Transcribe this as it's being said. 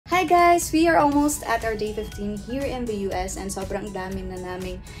Hi guys! We are almost at our day 15 here in the US and sobrang dami na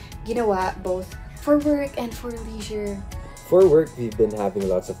naming ginawa both for work and for leisure. For work, we've been having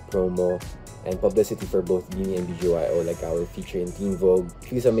lots of promo and publicity for both Bini and BGYO, like our feature in Teen Vogue. It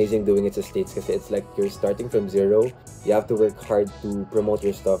feels amazing doing it sa States kasi it's like you're starting from zero. You have to work hard to promote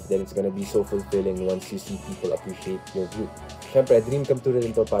your stuff, then it's gonna be so fulfilling once you see people appreciate your group. Siyempre, dream come true rin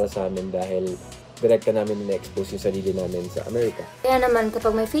to para sa amin dahil direkta namin na-expose yung sarili namin sa Amerika. Kaya naman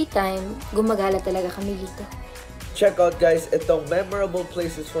kapag may free time, gumagala talaga kami dito. Check out guys itong memorable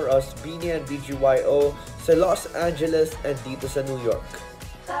places for us, Bini and BGYO sa Los Angeles and dito sa New York.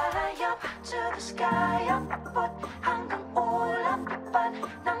 To the sky, abot hanggang ulap kapal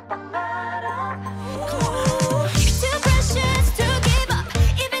ng pangarap. Too precious to give up,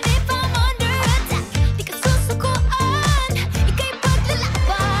 even if I'm under attack. Di ka susukuan, ika'y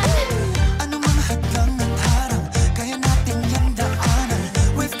paglalaban. Ano man hadlang ng harang, kaya natin yung daanan.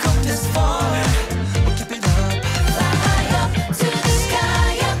 We've come this far, we'll keep it up. Fly up to the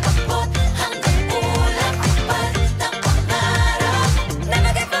sky, abot hanggang ulap kapal ng pangarap.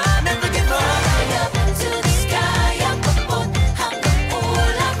 Never give up, never give up.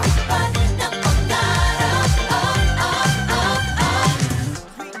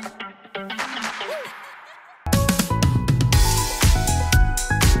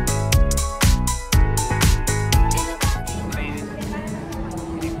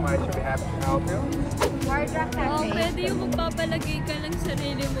 Oh, pwede yung magpapalagay ka lang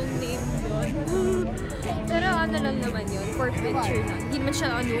sarili mong name doon. Pero ano lang naman yun, for picture lang. Hindi naman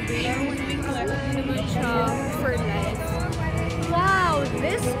siya ano, hindi naman siya for life. Wow,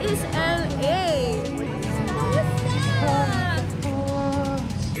 this is LA!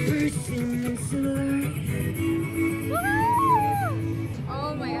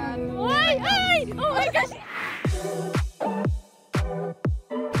 Oh my God. Why? Ay! Oh my gosh!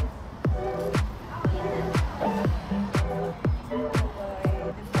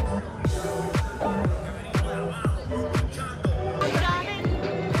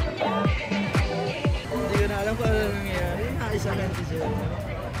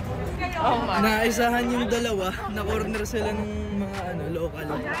 Naisahan yung dalawa, na-corner sila ng mga local.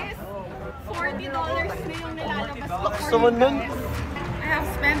 Guys, $40 na yung nilalabas ko. Lakas naman nun! I have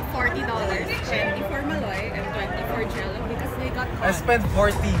spent $40. 20 for Malloy and 20 for Gelo because they got caught. I spent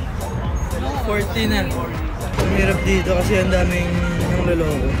 40. 40 na. Ang hirap dito kasi ang daming yung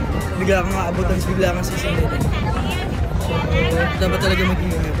loloko. Bigla kang aabutan, bigla kang sisinditin. So, dapat talaga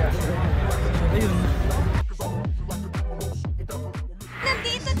mag-iingat. Ayun.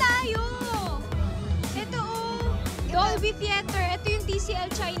 Nandito tayo! Ito Dolby Theater. Ito yung TCL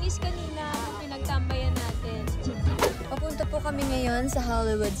Chinese kanina. Pinagtambayan natin. Papunta po kami ngayon sa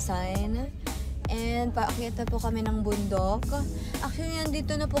Hollywood sign. And paakyat po kami ng bundok. Actually,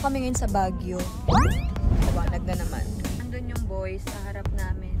 nandito na po kami ngayon sa Baguio. Tabanag na naman. Nandun yung boys sa harap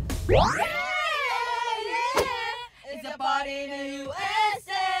namin. It's a party in the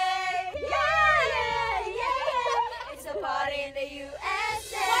USA. Yeah. It's a party in the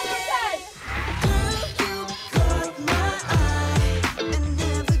USA. What is that?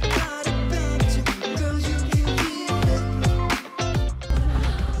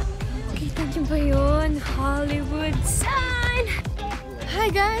 Hollywood sign! Hi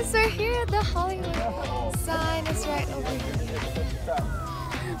guys, we're here at the Hollywood sign. It's right over here.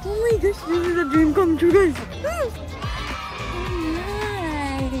 Oh my gosh, this is a dream come true, guys!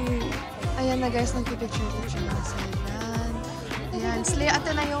 Ayan na guys, nagpipicture-picture na sa ilan. Ayan, slay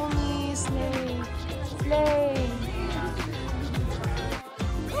ate Naomi! Slay! Slay!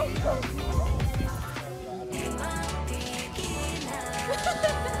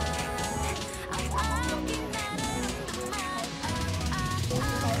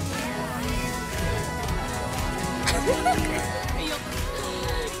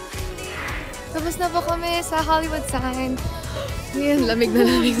 Tapos na po kami sa Hollywood sign. Ayan, lamig na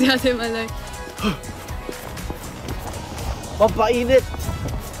lamig si Ate Malay. Pampainit!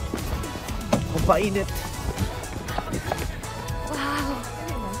 Pampainit! Wow!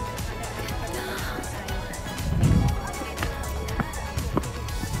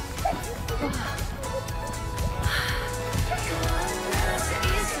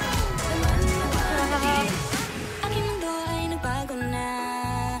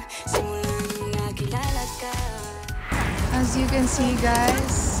 As you can see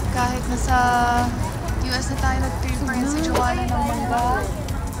guys, kahit nasa US na tayo, nag-trip pa rin si Jhoanna ng mangga.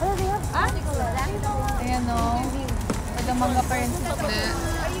 Ayan o, taga-mangga pa rin si Ate.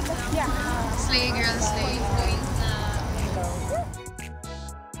 Slay girl, slay.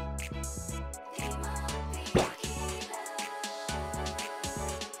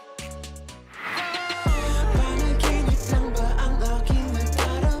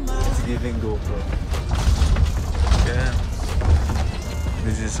 sariling GoPro. Kaya,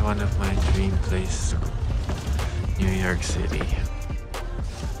 this is one of my dream places, New York City.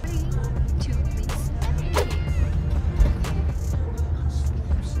 3, 2, please.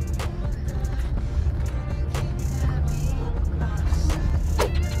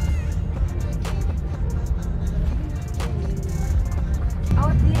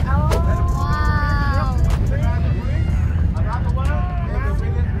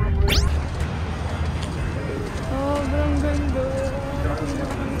 Sobrang ganda.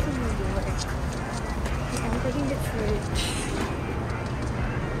 I'm taking the fridge.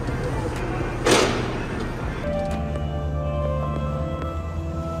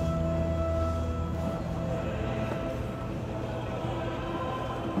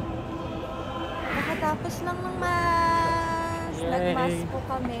 Nakatapos lang ng mass. Yay! Nag-mass po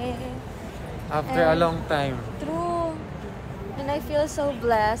kami. After a long time. True. And I feel so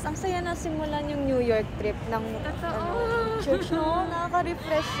blessed. Ang saya na simulan yung New York trip ng church, no?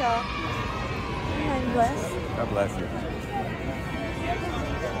 Nakaka-refresh siya. I'm blessed. God bless you.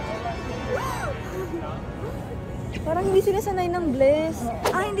 Parang hindi sila sanay ng bless.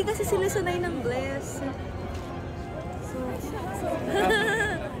 Hindi kasi sila sanay ng bless. So,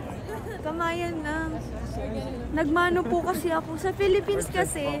 kamayan lang. Nagmano po kasi ako. Sa Philippines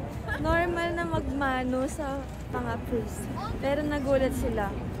kasi, normal na magmano sa mga priest. Pero nagulat sila.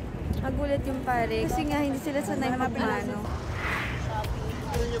 Nagulat yung pare. Kasi nga hindi sila sanay magmano.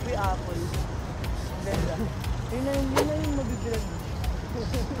 Ano niyo po yung apple? Ganda. Yun na yung mabibilang.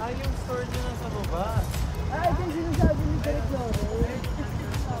 Yung store nyo nasa baba. Ito yung sinasabi ni Derek Lawrence.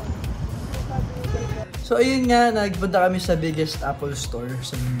 So ayun nga, nagpunta kami sa biggest Apple store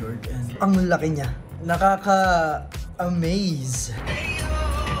sa New York and ang laki niya. Nakaka-amaze.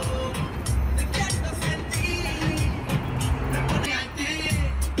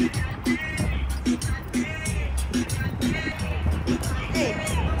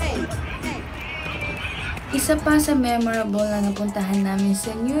 Isa pa sa memorable na napuntahan namin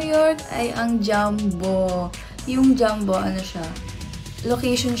sa New York ay ang Jumbo. Yung Jumbo, ano siya?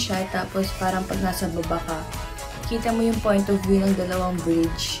 Location siya, tapos parang pag nasa baba ka, kita mo yung point of view ng dalawang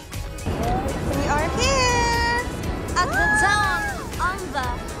bridge. We are here at the dawn on the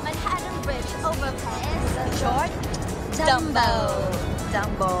Manhattan Bridge overpass. Short Dumbo.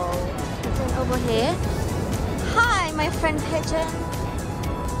 Pigeon over here. Hi, my friend Pigeon.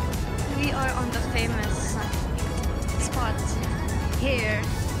 We are on the famous spot here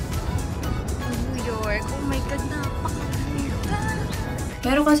in New York. Oh my God, napakaganda.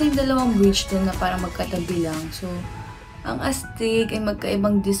 Meron kasi yung dalawang bridge doon na parang magkatabi lang. So, ang astig ay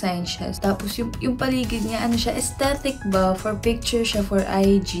magkaibang design siya. Tapos yung paligid niya, ano siya, aesthetic ba? For picture siya, for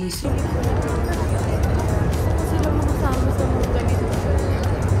IGs.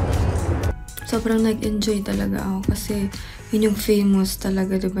 Sobrang nag-enjoy talaga ako kasi yun yung famous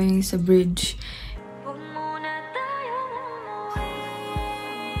talaga, diba, yung sa bridge.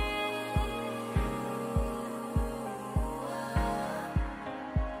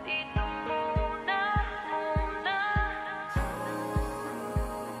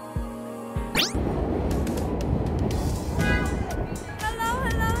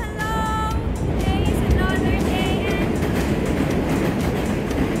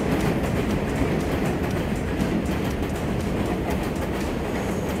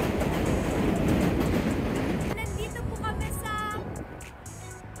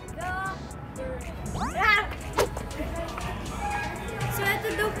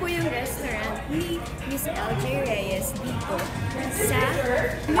 Miss LJ Reyes dito sa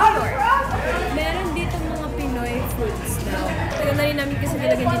New York. Meron dito mga Pinoy foods daw. Tagal na rin namin kasi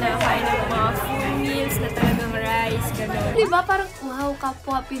talaga hindi nakakain ng mga full meals na talagang rice, gano'n. Diba parang wow,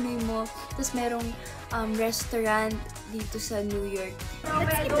 kapwa Pinoy mo. Tapos merong restaurant dito sa New York.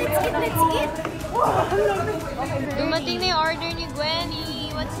 Let's eat! Dumating na yung order ni Gwen.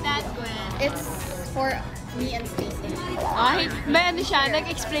 What's that, Gwen? It's for me and Stacy. Ay, may ano siya,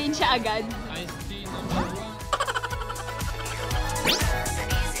 nag-explain siya agad.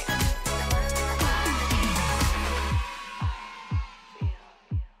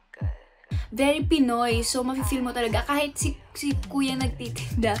 Very Pinoy. So, mafe-feel mo talaga. Kahit si kuya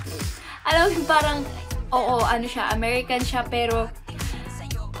nagtitinda. Alam mo, parang, oo, ano siya, American siya, pero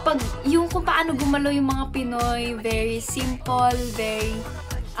pag, yung kung paano gumalaw yung mga Pinoy, very simple, very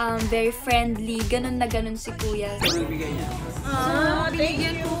friendly. Ganun na ganun si kuya.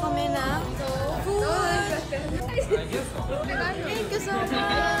 Binigyan po kami na food! Thank you so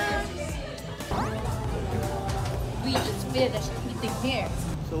much! We just finished eating here.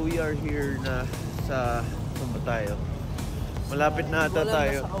 So we are here na sa saan ba tayo? Malapit na ata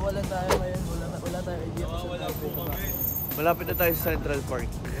tayo. Nakawalan tayo ngayon. Wala tayo idea kung saan tayo pupunta. Malapit na tayo sa Central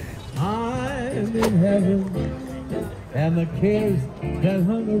Park. I'm in heaven, and the cares that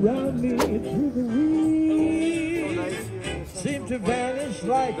hung around me through the week seem to vanish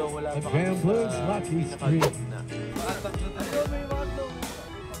like a gambler's lucky streak.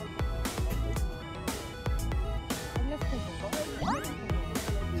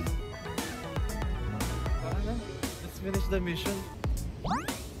 Let's finish the mission.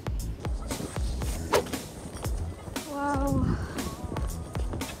 Wow.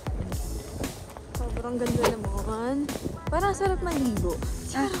 Sobrang ganda naman. Parang sarap maligo.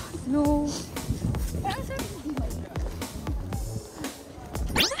 No. Parang sarap maligo.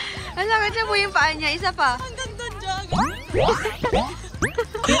 Ang sakit siya po yung paa niya. Isa pa. Hanggang doon, Jog.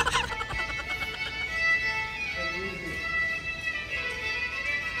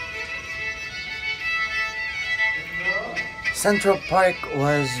 Central Park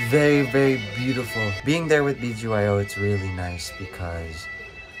was very, very beautiful. Being there with BGYO, it's really nice because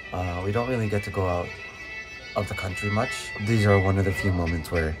we don't really get to go out of the country much. These are one of the few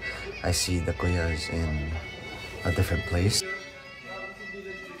moments where I see the kuyas in a different place.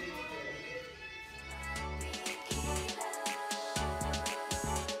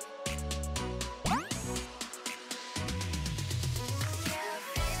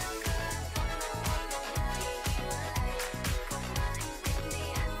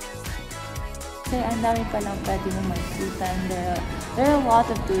 Kasi ang dami palang pwede mo makikita. And there are a lot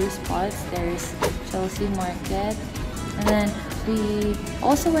of tourist spots. There's Chelsea Market. And then we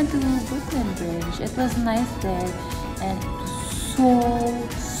also went to Brooklyn Bridge. It was nice there. And so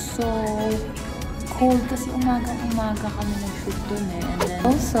cold kasi umaga kami nag-shoot dun eh. And then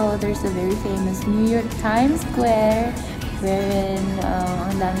also, there's a very famous New York Times Square wherein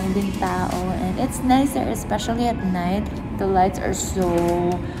ang daming ding tao. And it's nice there, especially at night. The lights are so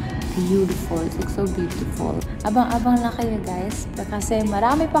beautiful. It looks so beautiful. Abang-abang lang kayo guys kasi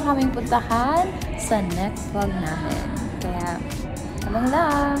marami pa kaming puntahan sa next vlog namin. Kaya, abang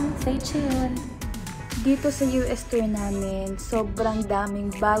lang. Stay tuned. Dito sa US tour namin, sobrang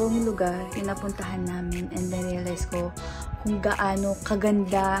daming bagong lugar yung napuntahan namin and na-realize ko kung gaano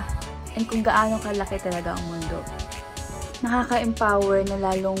kaganda and kung gaano kalaki talaga ang mundo. Nakaka-empower na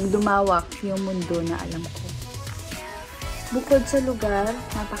lalong lumawak yung mundo na alam ko. Bukod sa lugar,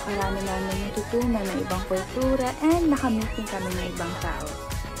 napakarami namin natutunan ng ibang kultura and nakamit din kami ng ibang tao.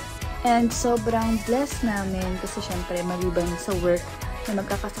 And sobrang blessed namin kasi syempre maliban sa work na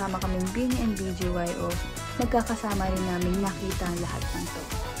magkakasama kaming Bini and BGYO, magkakasama rin namin nakita ang lahat ng to.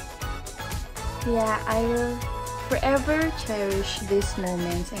 Kaya I will forever cherish these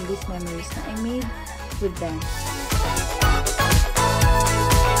moments and these memories na I made with them.